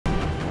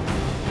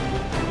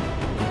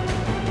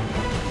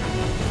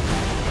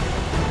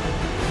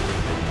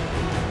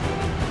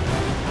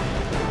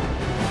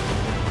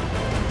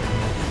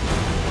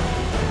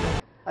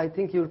I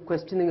think you're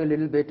questioning a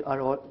little bit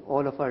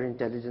all of our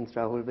intelligence,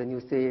 Rahul, when you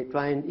say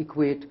try and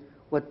equate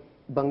what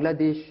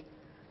Bangladesh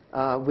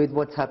with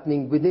what's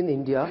happening within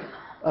India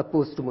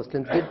opposed to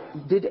Muslims.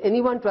 Did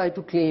anyone try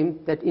to claim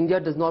that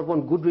India does not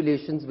want good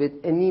relations with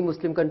any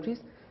Muslim countries?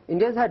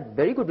 India has had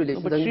very good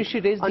relations. No, but she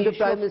raised the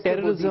issue of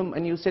terrorism,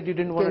 and you said you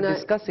didn't want to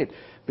discuss it.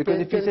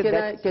 Because if you said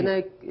that... Can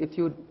I, if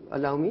you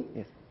allow me?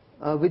 Yes.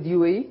 With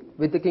UAE,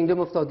 with the Kingdom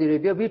of Saudi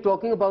Arabia, we're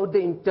talking about the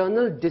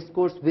internal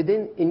discourse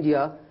within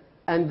India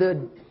and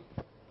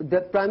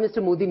the Prime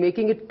Minister Modi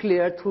making it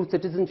clear through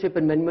Citizenship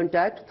Amendment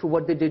Act, through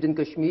what they did in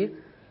Kashmir,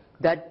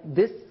 that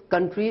this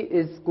country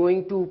is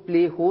going to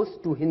play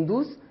host to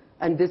Hindus,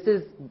 and this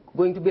is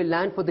going to be a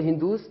land for the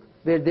Hindus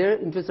where their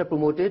interests are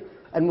promoted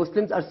and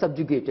Muslims are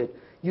subjugated.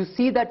 You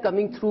see that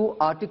coming through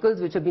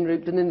articles which have been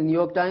written in the New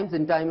York Times,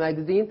 in Time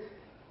magazine,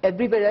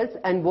 everywhere else,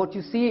 and what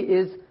you see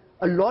is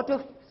a lot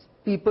of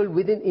people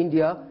within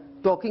India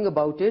talking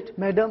about it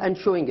and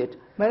showing it.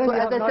 Madam, so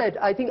as I said,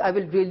 I think I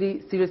will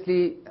really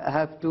seriously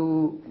have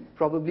to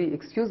probably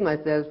excuse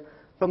myself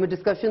from a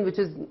discussion which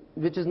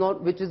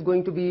is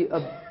going to be a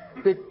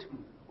bit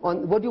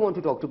on. What do you want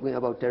to talk to me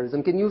about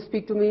terrorism? Can you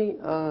speak to me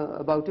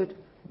about it?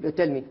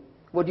 Tell me.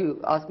 What do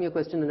you ask me a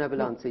question and I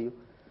will answer you.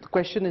 The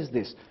question is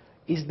this.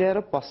 Is there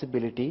a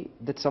possibility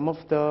that some of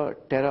the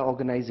terror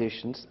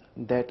organizations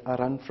that are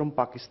run from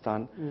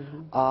Pakistan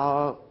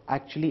are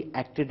actually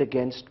acted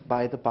against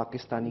by the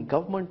Pakistani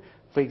government?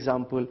 For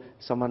example,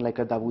 someone like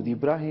a Dawood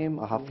Ibrahim,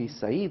 a Hafiz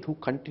Saeed, who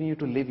continue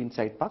to live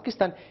inside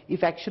Pakistan.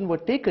 If action were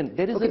taken,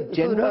 there is a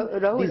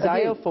genuine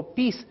desire for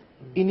peace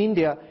in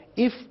India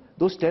if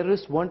those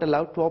terrorists weren't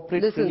allowed to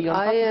operate freely on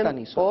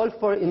Pakistani soil. I am all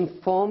for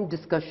informed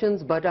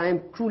discussions, but I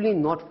am truly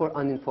not for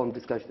uninformed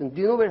discussions.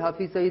 Do you know where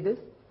Hafiz Saeed is?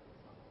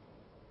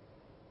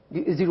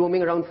 Is he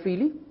roaming around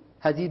freely?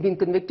 Has he been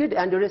convicted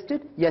and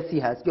arrested? Yes, he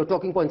has. Your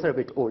talking points are a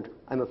bit old,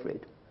 I'm afraid.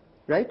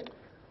 Right?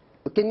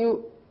 Can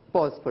you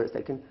pause for a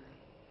second?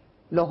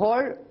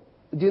 Lahore,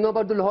 do you know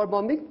about the Lahore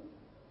bombing?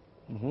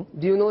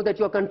 Do you know that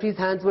your country's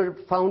hands were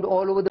found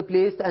all over the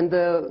place and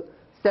the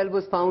cell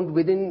was found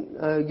within,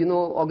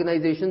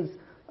 organizations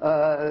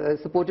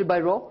supported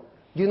by RAW?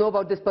 Do you know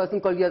about this person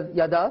called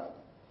Yadav,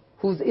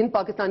 who's in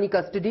Pakistani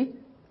custody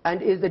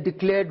and is a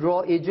declared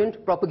RAW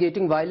agent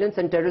propagating violence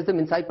and terrorism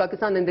inside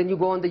Pakistan, and then you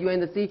go on the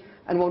UNSC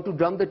and want to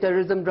drum the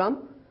terrorism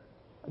drum?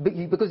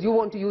 Because you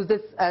want to use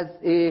this as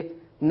a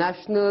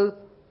national,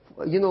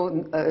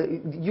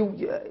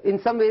 in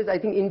some ways I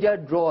think India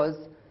draws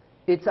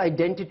its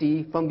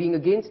identity from being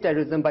against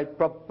terrorism by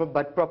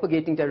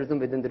propagating terrorism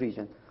within the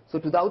region. So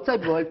to the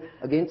outside world,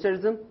 against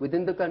terrorism,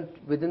 within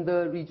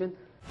the region.